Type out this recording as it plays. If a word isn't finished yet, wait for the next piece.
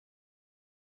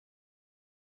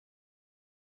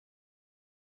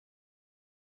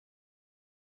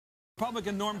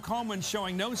Republican Norm Coleman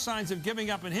showing no signs of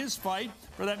giving up in his fight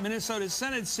for that Minnesota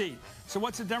Senate seat. So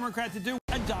what's a Democrat to do?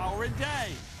 $1 a day.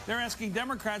 They're asking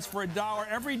Democrats for $1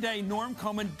 every day Norm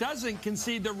Coleman doesn't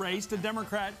concede the race to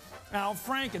Democrat Al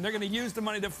Franken. They're going to use the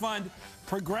money to fund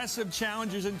progressive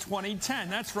challengers in 2010.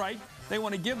 That's right. They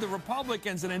want to give the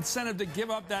Republicans an incentive to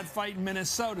give up that fight in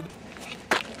Minnesota.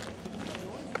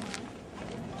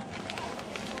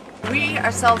 We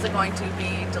ourselves are going to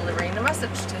be delivering a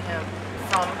message to him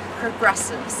from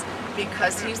progressives,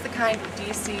 because he's the kind of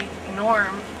DC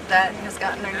norm that has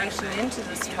gotten our nation into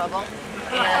this trouble,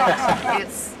 and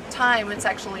it's time, it's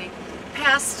actually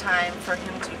past time for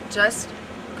him to just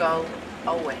go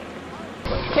away.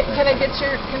 Can I get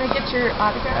your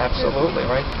autograph? Absolutely,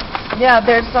 right? Yeah,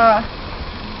 there's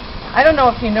I don't know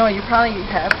if you know, you probably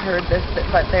have heard this,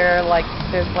 but there's like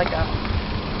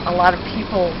a lot of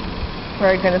people who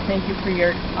are going to thank you for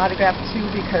your autograph too,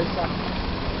 because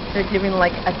they're giving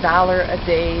like $1 a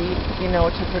day, you know,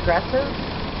 to progressives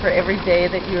for every day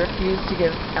that you refuse to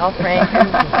give Al Franken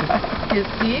his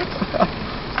seat.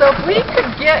 So if we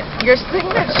could get your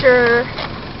signature.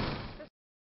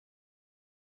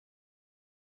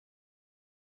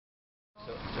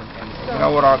 You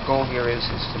know what our goal here is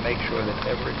to make sure that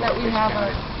everybody,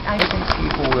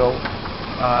 people will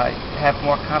have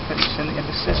more confidence in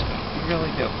the system. We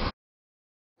really do.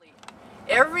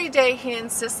 Every day he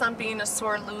insists on being a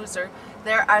sore loser.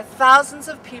 There are thousands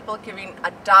of people giving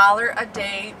 $1 a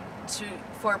day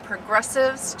for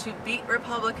progressives to beat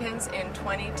Republicans in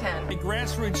 2010. A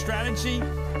grassroots strategy,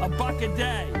 $1 a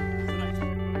day.